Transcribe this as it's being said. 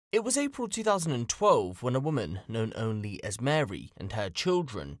It was April 2012 when a woman known only as Mary and her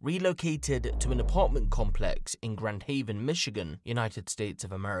children relocated to an apartment complex in Grand Haven, Michigan, United States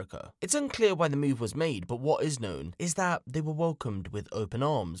of America. It's unclear why the move was made, but what is known is that they were welcomed with open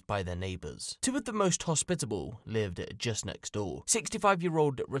arms by their neighbours. Two of the most hospitable lived just next door.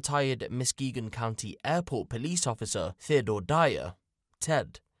 65-year-old retired Muskegon County Airport police officer Theodore Dyer,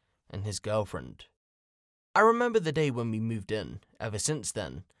 Ted, and his girlfriend. I remember the day when we moved in. Ever since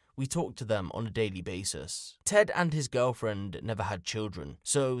then, we talked to them on a daily basis. Ted and his girlfriend never had children,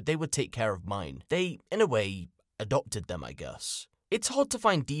 so they would take care of mine. They, in a way, adopted them, I guess. It's hard to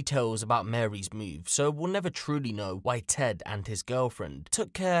find details about Mary's move, so we'll never truly know why Ted and his girlfriend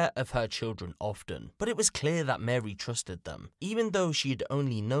took care of her children often. But it was clear that Mary trusted them, even though she had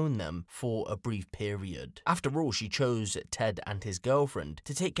only known them for a brief period. After all, she chose Ted and his girlfriend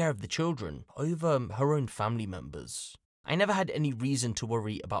to take care of the children over her own family members. I never had any reason to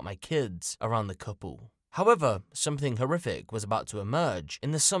worry about my kids around the couple. However, something horrific was about to emerge in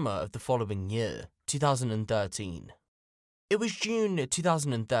the summer of the following year, 2013. It was June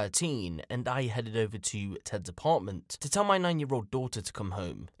 2013 and I headed over to Ted's apartment to tell my 9-year-old daughter to come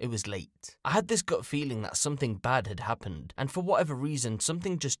home. It was late. I had this gut feeling that something bad had happened, and for whatever reason,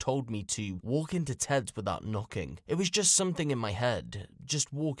 something just told me to walk into Ted's without knocking. It was just something in my head,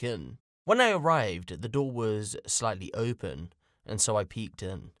 just walk in. When I arrived, the door was slightly open, and so I peeked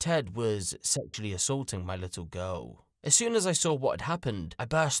in. Ted was sexually assaulting my little girl. As soon as I saw what had happened, I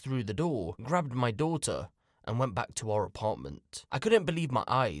burst through the door, grabbed my daughter, and went back to our apartment. I couldn't believe my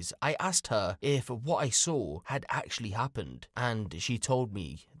eyes. I asked her if what I saw had actually happened, and she told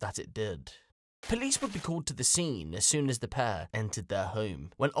me that it did. Police would be called to the scene as soon as the pair entered their home.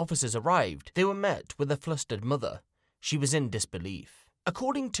 When officers arrived, they were met with a flustered mother. She was in disbelief.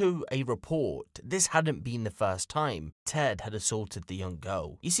 According to a report, this hadn't been the first time Ted had assaulted the young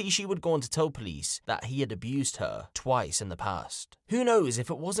girl. You see, she would go on to tell police that he had abused her twice in the past. Who knows,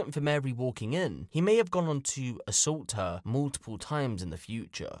 if it wasn't for Mary walking in, he may have gone on to assault her multiple times in the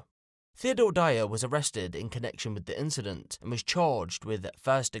future. Theodore Dyer was arrested in connection with the incident and was charged with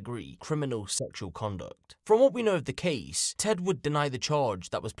first-degree criminal sexual conduct. From what we know of the case, Ted would deny the charge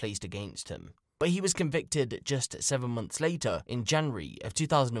that was placed against him. But he was convicted just 7 months later in January of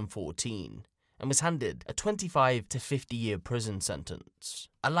 2014 and was handed a 25 to 50-year prison sentence,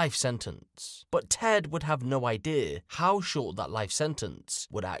 a life sentence. But Ted would have no idea how short that life sentence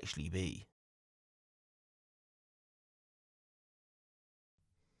would actually be.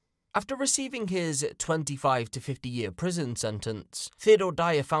 After receiving his 25 to 50-year prison sentence, Theodore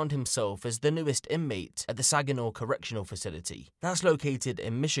Dyer found himself as the newest inmate at the Saginaw Correctional Facility. That's located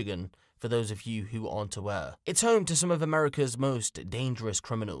in Michigan, for those of you who aren't aware. It's home to some of America's most dangerous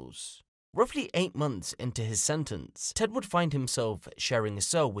criminals. Roughly 8 months into his sentence, Ted would find himself sharing a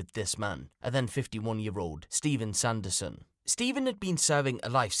cell with this man, a then 51-year-old Stephen Sandison. Stephen had been serving a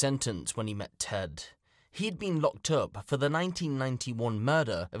life sentence when he met Ted. He'd been locked up for the 1991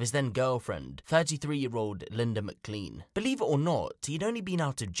 murder of his then-girlfriend, 33-year-old Linda McLean. Believe it or not, he'd only been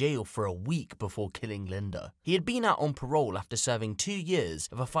out of jail for a week before killing Linda. He had been out on parole after serving 2 years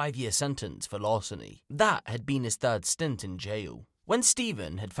of a 5-year sentence for larceny. That had been his third stint in jail. When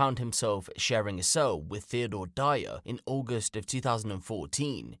Stephen had found himself sharing a cell with Theodore Dyer in August of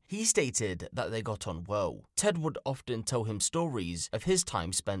 2014, he stated that they got on well. Ted would often tell him stories of his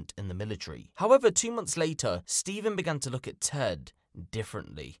time spent in the military. However, 2 months later, Stephen began to look at Ted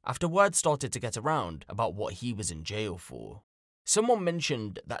differently, after word started to get around about what he was in jail for. Someone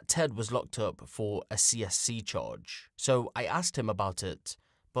mentioned that Ted was locked up for a CSC charge, so I asked him about it,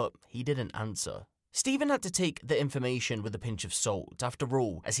 but he didn't answer. Stephen had to take the information with a pinch of salt. After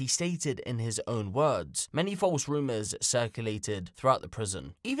all, as he stated in his own words, many false rumours circulated throughout the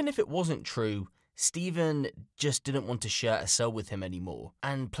prison. Even if it wasn't true, Stephen just didn't want to share a cell with him anymore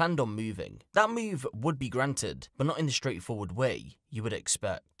and planned on moving. That move would be granted, but not in the straightforward way you would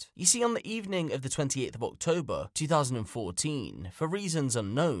expect. You see, on the evening of the 28th of October 2014, for reasons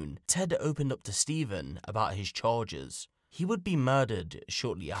unknown, Ted opened up to Stephen about his charges. He would be murdered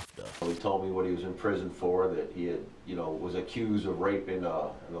shortly after. He told me what he was in prison for, that he had, was accused of raping an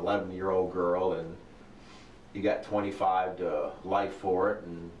 11-year-old girl, and he got 25 to life for it,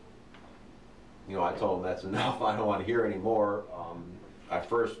 and I told him that's enough, I don't want to hear any more. I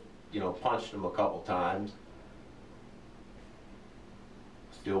first, punched him a couple times.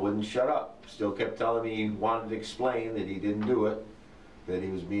 Still wouldn't shut up. Still kept telling me he wanted to explain that he didn't do it, that he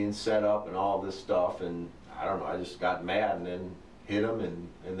was being set up and all this stuff, and I don't know, I just got mad and then hit him,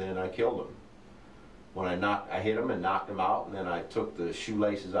 and then I killed him. When I hit him and knocked him out, and then I took the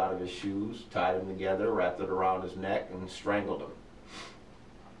shoelaces out of his shoes, tied them together, wrapped it around his neck, and strangled him.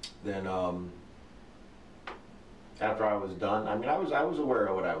 then after I was done, I mean, I was aware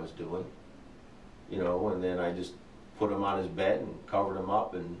of what I was doing, you know, and then I just put him on his bed and covered him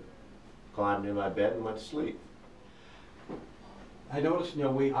up and climbed in my bed and went to sleep. I noticed, you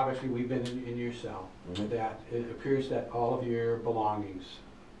know, we've been in your cell, that it appears that all of your belongings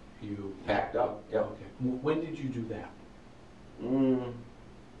you Packed up, yep. Okay. When did you do that?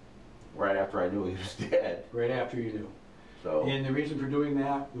 Right after I knew he was dead. Right after you knew. So. And the reason for doing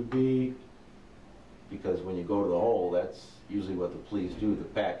that would be? Because when you go to the hole, that's usually what the police do, to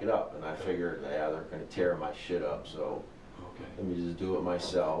pack it up. And I figured, yeah, they're going to tear my shit up, so Okay. let me just do it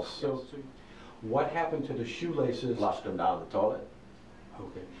myself. So what happened to the shoelaces? Flushed them down the toilet.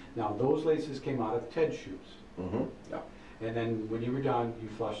 Okay. Now those laces came out of Ted's shoes. Yeah. And then when you were done, you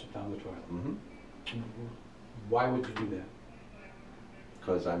flushed it down the toilet. Why would you do that?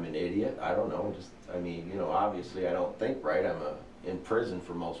 Because I'm an idiot. I don't know. Just, I mean, you know, obviously I don't think right. I'm in prison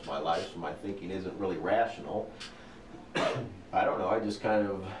for most of my life, so my thinking isn't really rational. I don't know. I just kind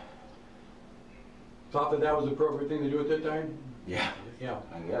of thought that was the appropriate thing to do at that time? Yeah. Yeah.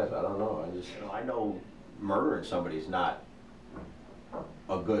 I guess. I don't know. I just, you know, I know murdering somebody's not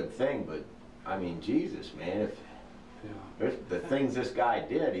a good thing, but I mean, Jesus, man, if the things this guy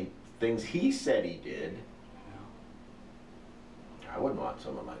did, things he said he did, I wouldn't want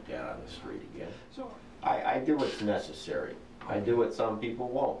someone like that on the street again. So I do what's necessary. I do what some people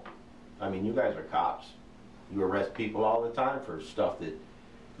won't. I mean, you guys are cops. You arrest people all the time for stuff that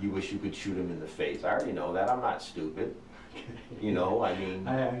you wish you could shoot them in the face. I already know that. I'm not stupid. You know, I mean,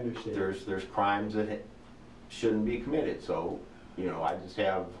 I understand. There's crimes that shouldn't be committed. So, you know, I just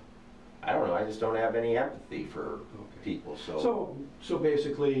have, I don't know, I just don't have any empathy for people. So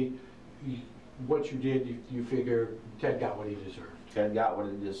basically, what you did, you figure Ted got what he deserved. Ted got what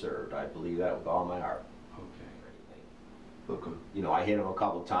he deserved. I believe that with all my heart. Okay. You know, I hit him a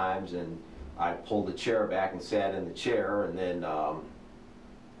couple times and I pulled the chair back and sat in the chair, and then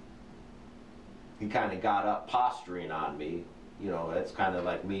he kind of got up posturing on me. You know, that's kind of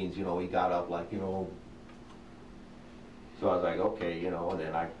like means, you know, he got up like, you know. So I was like, okay, you know, and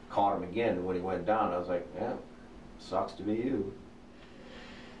then I caught him again, and when he went down, I was like, yeah, sucks to be you.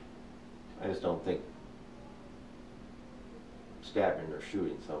 I just don't think stabbing or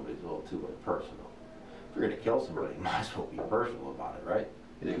shooting somebody is a little too impersonal. If you're going to kill somebody, you might as well be personal about it, right?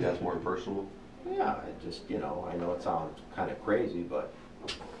 You think that's more personal? Yeah, it just, you know, I know it sounds kind of crazy, but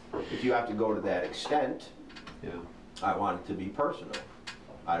if you have to go to that extent, I want it to be personal.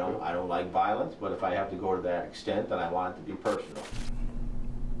 I don't like violence, but if I have to go to that extent, then I want it to be personal.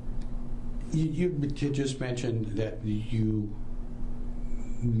 You just mentioned that you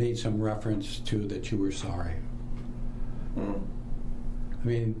made some reference to that you were sorry. I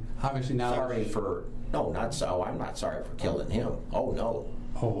mean, obviously now... Sorry for... No, not so. I'm not sorry for killing him. Oh, no.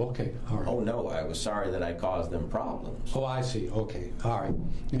 Oh, okay. All right. Oh, no. I was sorry that I caused them problems. Oh, I see. Okay. All right.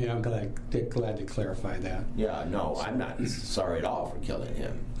 Yeah, I'm glad to clarify that. Yeah, no, I'm not sorry at all for killing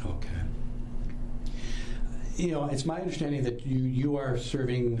him. Okay. You know, it's my understanding that you are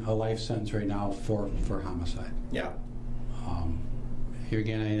serving a life sentence right now for homicide. Yeah. Here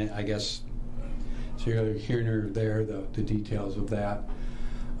again, I guess, so you're hearing or there the details of that.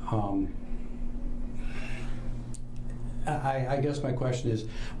 I guess my question is,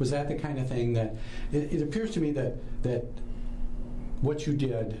 was that the kind of thing that, it appears to me that what you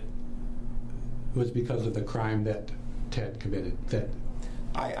did was because of the crime that Ted committed? That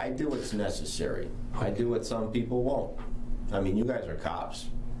I do what's necessary. I do what some people won't. I mean, you guys are cops.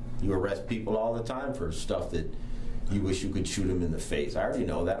 You arrest people all the time for stuff that you wish you could shoot them in the face. I already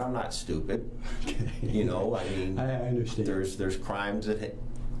know that. I'm not stupid. You know, I mean, I understand. There's crimes that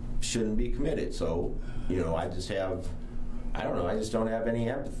shouldn't be committed. So, you know, I just have, I don't know, I just don't have any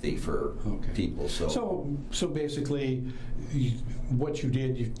empathy for people. So basically, what you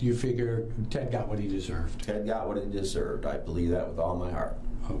did, you figure Ted got what he deserved. Ted got what he deserved. I believe that with all my heart.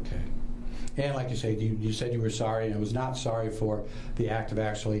 Okay. And like you said, you said you were sorry, and I was not sorry for the act of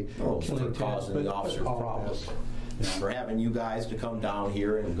actually killing Ted, causing the officer problems. Yeah. For having you guys to come down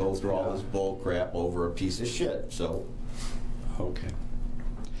here and go through all this bull crap over a piece of shit. So. Okay.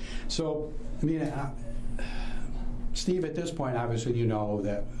 So, I mean, Steve, at this point, obviously, you know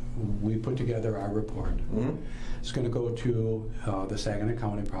that we put together our report. It's going to go to the Saginaw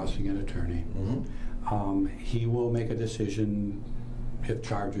County prosecuting attorney. He will make a decision if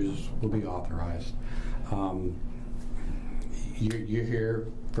charges will be authorized. You're here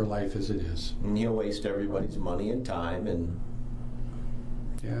for life as it is. And he'll waste everybody's money and time, and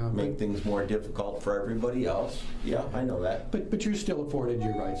Yeah, make things more difficult for everybody else. Yeah, I know that. But you're still afforded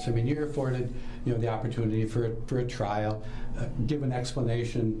your rights. I mean, you're afforded, the opportunity for a trial, give an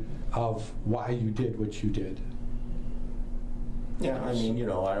explanation of why you did what you did. Yeah, I mean,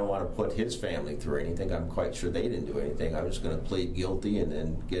 I don't want to put his family through anything. I'm quite sure they didn't do anything. I'm just going to plead guilty and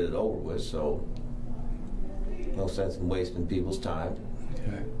then get it over with. So, no sense in wasting people's time.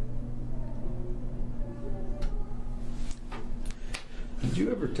 Okay. Did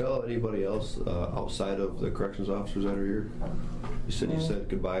you ever tell anybody else outside of the corrections officers that are here? You said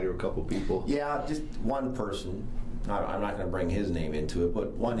goodbye to a couple people. Yeah, just one person. I'm not going to bring his name into it,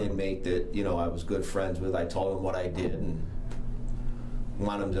 but one inmate that I was good friends with. I told him what I did and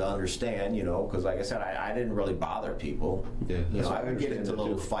want him to understand, because like I said, I didn't really bother people. Yeah, I would get into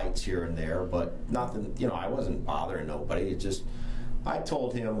little fights here and there, but nothing. I wasn't bothering nobody. It just I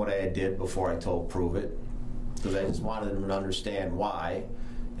told him what I did before I told Prove It, because I just wanted him to understand why.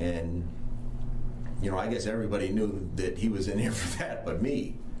 And I guess everybody knew that he was in here for that, but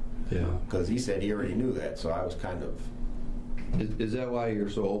me. Yeah. Because he said he already knew that, so I was kind of. Is that why you're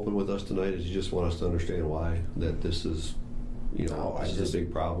so open with us tonight? Is you just want us to understand why that this is, this is a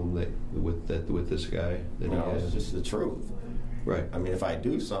big problem with this guy? It's just the truth. Right. I mean, if I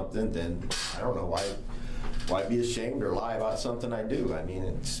do something, then I don't know why be ashamed or lie about something I do. I mean,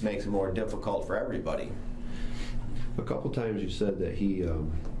 it just makes it more difficult for everybody. A couple times you said that he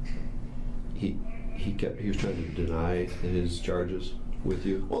was trying to deny his charges with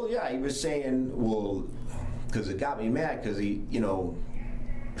you. Well, yeah, he was saying, because it got me mad, because he,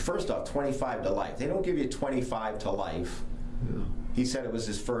 first off, 25 to life. They don't give you 25 to life. Yeah. He said it was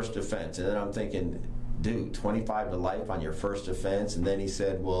his first offense, and then I'm thinking, dude, 25 to life on your first offense? And then he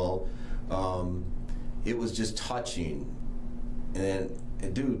said, it was just touching. And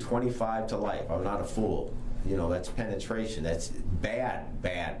then, dude, 25 to life. I'm not a fool. That's penetration. That's bad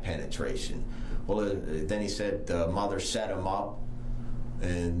penetration. Well, then he said the mother set him up,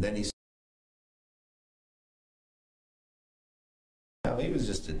 and then he was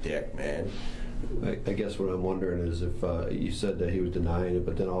just a dick, man. I guess what I'm wondering is if you said that he was denying it,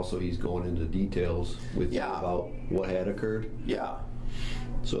 but then also he's going into details with you about what had occurred. Yeah.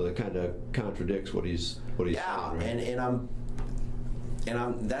 So that kind of contradicts what he's saying, right? and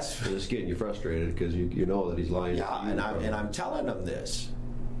I'm that's it's getting you frustrated because you know that he's lying. Yeah, and I'm telling him this,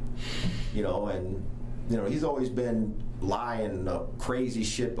 and he's always been lying crazy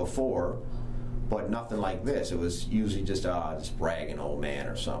shit before, but nothing like this. It was usually just bragging old man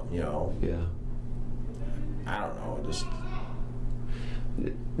or something, Yeah. I don't know. Just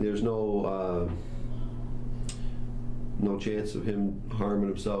there's no chance of him harming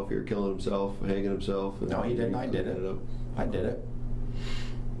himself here, killing himself, hanging himself. No, he didn't. I did it. I did it.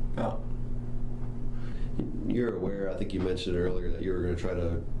 No. You're aware, I think you mentioned earlier, that you were going to try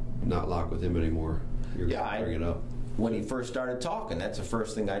to not lock with him anymore. You're going to bring it up. When he first started talking, that's the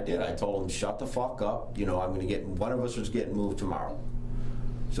first thing I did. I told him, shut the fuck up. I'm going to one of us was getting moved tomorrow.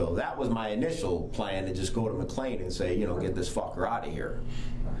 So that was my initial plan, to just go to McLean and say, get this fucker out of here.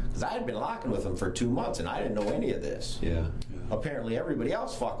 Because I had been locking with him for 2 months, and I didn't know any of this. Yeah. Apparently everybody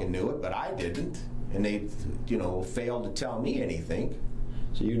else fucking knew it, but I didn't. And they, failed to tell me anything.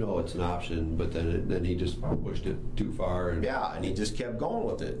 So it's an option, but then he just pushed it too far. And he just kept going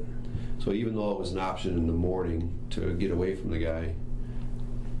with it. So even though it was an option in the morning to get away from the guy,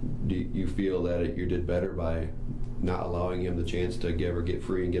 do you feel that you did better by not allowing him the chance to ever get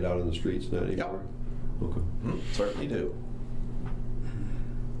free and get out on the streets? Not anymore? Yep. Okay. Certainly do.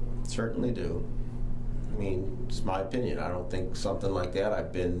 Certainly do. I mean, it's my opinion. I don't think something like that.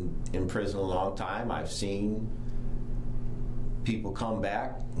 I've been in prison a long time. I've seen people come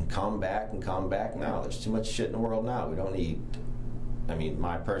back and come back and come back. Now there's too much shit in the world now. We don't need. I mean,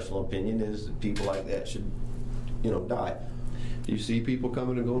 my personal opinion is that people like that should, die. Do you see people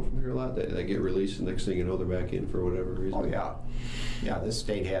coming and going from here a lot? They get released, and next thing you know, they're back in for whatever reason? Oh, yeah. Yeah, this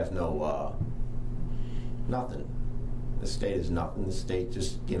state has no, nothing. This state is nothing. This state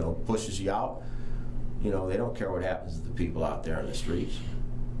just, pushes you out. They don't care what happens to the people out there on the streets.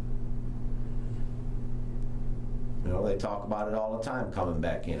 They talk about it all the time, coming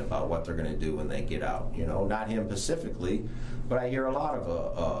back in, about what they're going to do when they get out. Not him specifically, but I hear a lot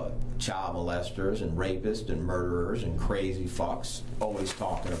of child molesters and rapists and murderers and crazy fucks always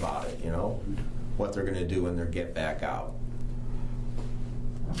talking about it, what they're going to do when they get back out.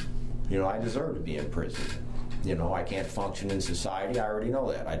 I deserve to be in prison. I can't function in society. I already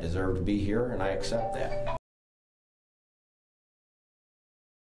know that. I deserve to be here, and I accept that.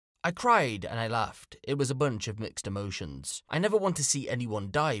 I cried and I laughed. It was a bunch of mixed emotions. I never want to see anyone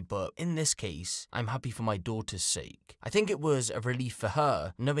die, but in this case, I'm happy for my daughter's sake. I think it was a relief for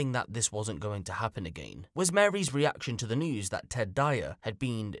her, knowing that this wasn't going to happen again. Was Mary's reaction to the news that Ted Dyer had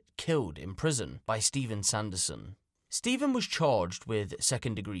been killed in prison by Stephen Sandison. Stephen was charged with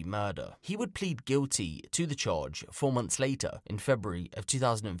second-degree murder. He would plead guilty to the charge 4 months later, in February of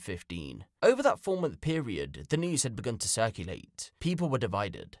 2015. Over that 4-month period, the news had begun to circulate. People were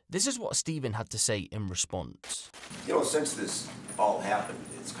divided. This is what Stephen had to say in response. You know, since this all happened,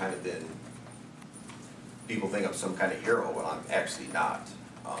 it's kind of been, people think I'm some kind of hero, but I'm actually not.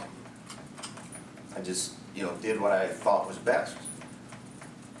 I just, did what I thought was best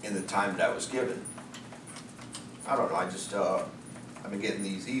in the time that I was given. I don't know, I've been getting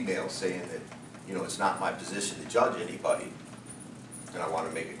these emails saying that, it's not my position to judge anybody. And I want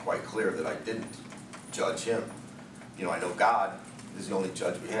to make it quite clear that I didn't judge him. I know God is the only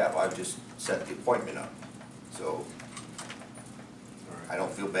judge we have. I've just set the appointment up. So, I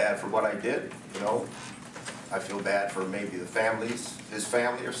don't feel bad for what I did, I feel bad for maybe the families, his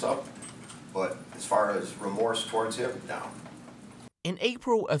family or something. But as far as remorse towards him, no. In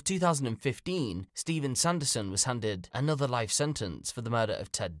April of 2015, Stephen Sandison was handed another life sentence for the murder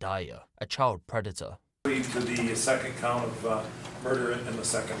of Ted Dyer, a child predator. To the second count of murder in the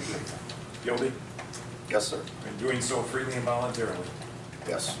second degree. Guilty? Yes, sir. And doing so freely and voluntarily?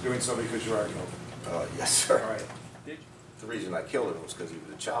 Yes. Doing so because you are guilty? Yes, sir. All right. The reason I killed him was because he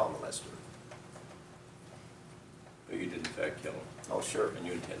was a child molester. But you did in fact kill him. Oh, sure. And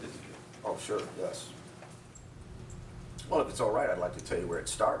you intended to kill him. Oh, sure, yes. Well, if it's all right, I'd like to tell you where it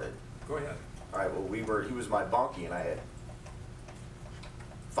started. Go ahead. All right, well, he was my bunkie, and I had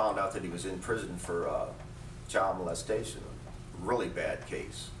found out that he was in prison for child molestation, a really bad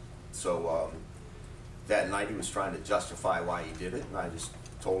case. So that night he was trying to justify why he did it, and I just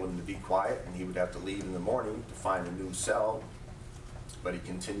told him to be quiet, and he would have to leave in the morning to find a new cell. But he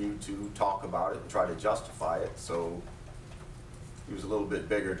continued to talk about it and try to justify it, so he was a little bit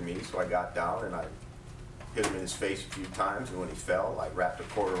bigger than me, so I got down and I hit him in his face a few times, and when he fell, I wrapped a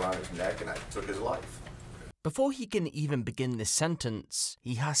cord around his neck and I took his life. Before he can even begin this sentence,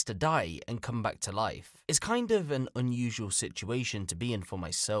 he has to die and come back to life. It's kind of an unusual situation to be in for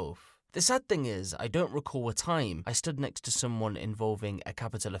myself. The sad thing is, I don't recall a time I stood next to someone involving a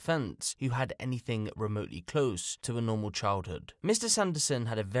capital offence who had anything remotely close to a normal childhood. Mr. Sandison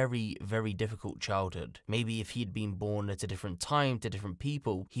had a very, very difficult childhood. Maybe if he'd been born at a different time to different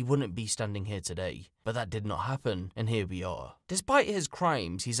people, he wouldn't be standing here today. But that did not happen, and here we are. Despite his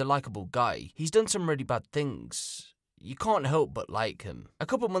crimes, he's a likeable guy. He's done some really bad things. You can't help but like him. A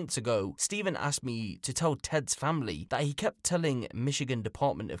couple months ago, Stephen asked me to tell Ted's family that he kept telling Michigan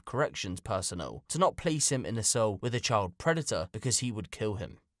Department of Corrections personnel to not place him in a cell with a child predator because he would kill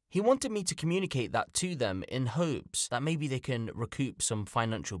him. He wanted me to communicate that to them in hopes that maybe they can recoup some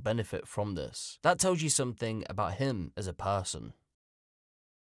financial benefit from this. That tells you something about him as a person.